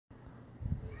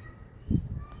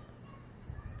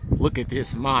Look at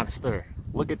this monster.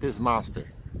 Look at this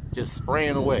monster. Just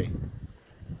spraying away.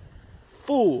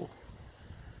 Fool.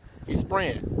 He's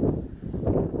spraying.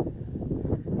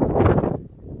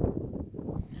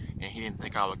 And he didn't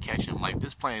think I would catch him. Like,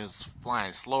 this plane is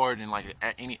flying slower than like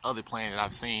any other plane that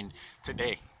I've seen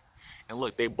today. And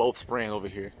look, they both spraying over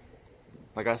here.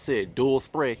 Like I said, dual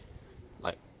spray.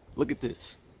 Like, look at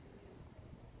this.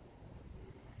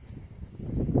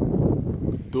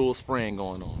 Dual spraying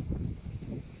going on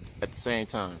at the same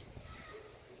time.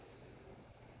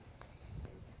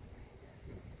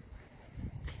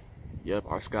 Yep,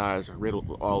 our skies are riddled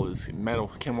with all this metal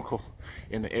chemical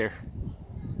in the air.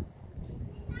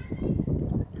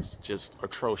 It's just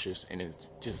atrocious, and it's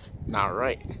just not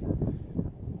right.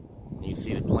 You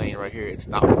see the plane right here, it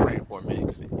stopped spraying for a minute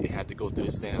because it had to go through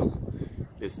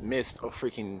this mist of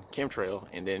freaking chemtrail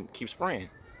and then keep spraying.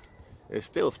 It's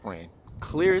still spraying,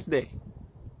 clear as day.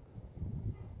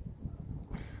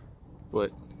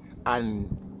 But I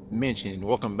mentioned,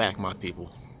 welcome back, my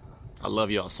people. I love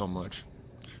y'all so much.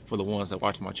 For the ones that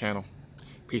watch my channel,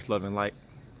 peace, love, and light.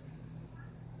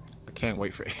 I can't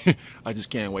wait for it. I just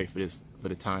can't wait for this, for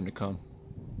the time to come.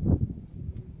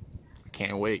 I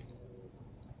can't wait.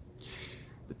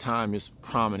 The time is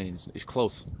prominent. It's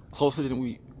closer than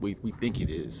we think it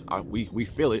is. We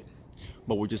feel it,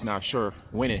 but we're just not sure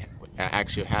when it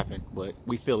actually happened. But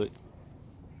we feel it.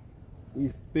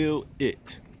 We feel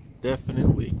it,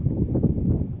 definitely.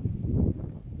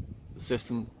 The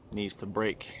system needs to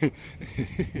break,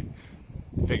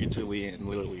 figuratively and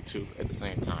literally too at the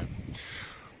same time.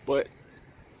 But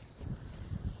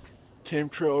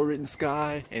chemtrail ridden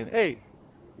sky, and hey,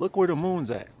 look where the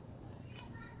moon's at.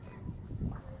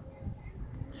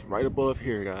 It's right above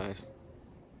here, guys.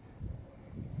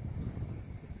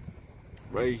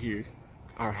 Right here,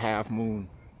 our half moon.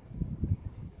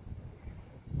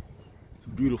 It's a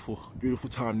beautiful, beautiful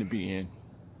time to be in.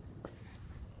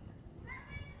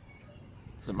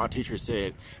 So my teacher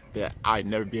said that I'd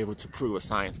never be able to prove a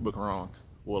science book wrong.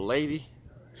 Well, lady,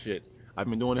 shit, I've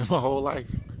been doing it my whole life.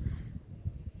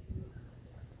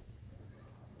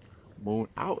 Moon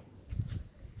out,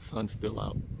 sun still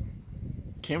out.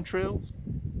 Chemtrails,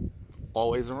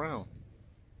 always around.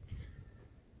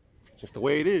 Just the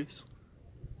way it is.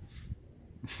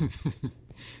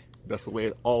 That's the way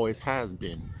it always has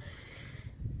been.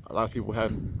 A lot of people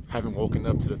haven't woken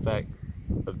up to the fact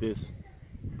of this.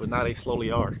 But now they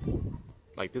slowly are.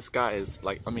 Like, this guy is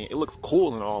like, I mean, it looks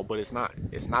cool and all, but it's not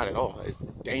at all. It's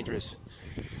dangerous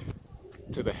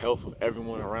to the health of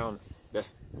everyone around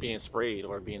that's being sprayed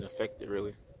or being affected,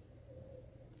 really.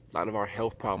 A lot of our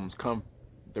health problems come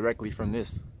directly from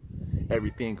this.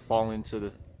 Everything falling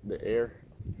into the air.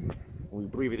 When we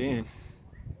breathe it in,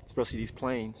 especially these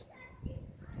planes,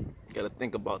 you gotta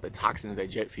think about the toxins that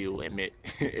jet fuel emit,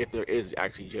 if there is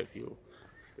actually jet fuel.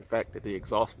 The fact that the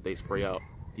exhaust that they spray out,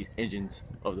 these engines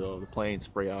of the plane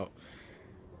spray out,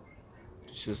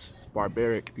 it's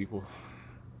barbaric, people.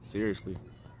 Seriously.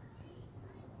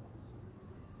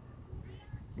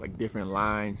 Like, different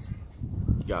lines.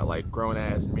 You got like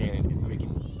grown-ass men and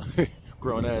freaking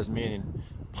grown-ass men and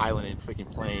piloting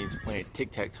freaking planes, playing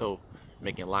tic-tac-toe,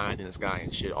 making lines in the sky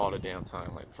and shit all the damn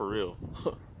time. Like, for real.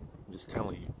 I'm just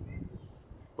telling you.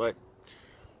 But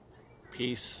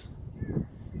peace,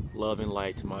 love, and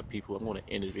light to my people. I'm going to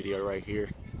end this video right here.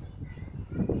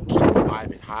 Keep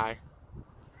vibing high.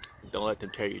 Don't let them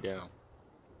tear you down.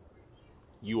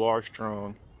 You are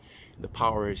strong. The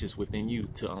power is just within you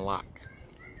to unlock.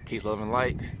 Peace, love, and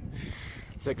light.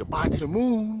 Say goodbye to the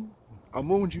moon. I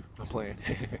mooned you. I'm playing.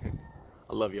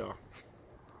 I love y'all.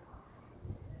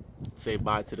 Say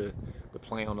bye to the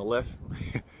plane on the left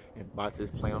and bye to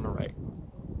this plane on the right.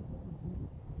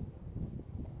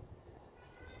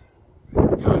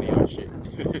 Tired of y'all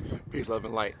shit. Peace, love,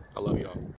 and light. I love y'all.